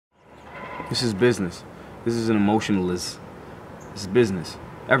This is business. This is an emotionalist. This is business.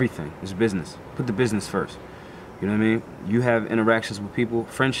 Everything is business. Put the business first. You know what I mean? You have interactions with people.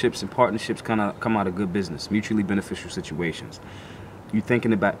 Friendships and partnerships come out of good business, mutually beneficial situations. You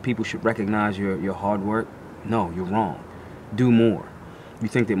thinking about people should recognize your hard work? No, you're wrong. Do more. You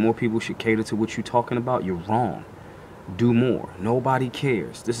think that more people should cater to what you're talking about? You're wrong. Do more. Nobody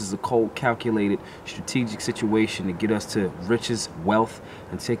cares. This is a cold, calculated, strategic situation to get us to riches, wealth,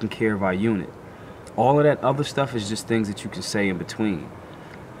 and taking care of our unit. All of that other stuff is just things that you can say in between.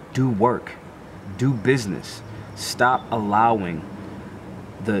 Do work. Do business. Stop allowing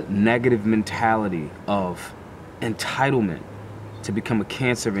the negative mentality of entitlement to become a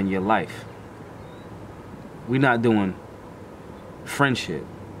cancer in your life. We're not doing friendship.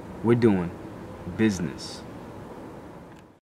 We're doing business.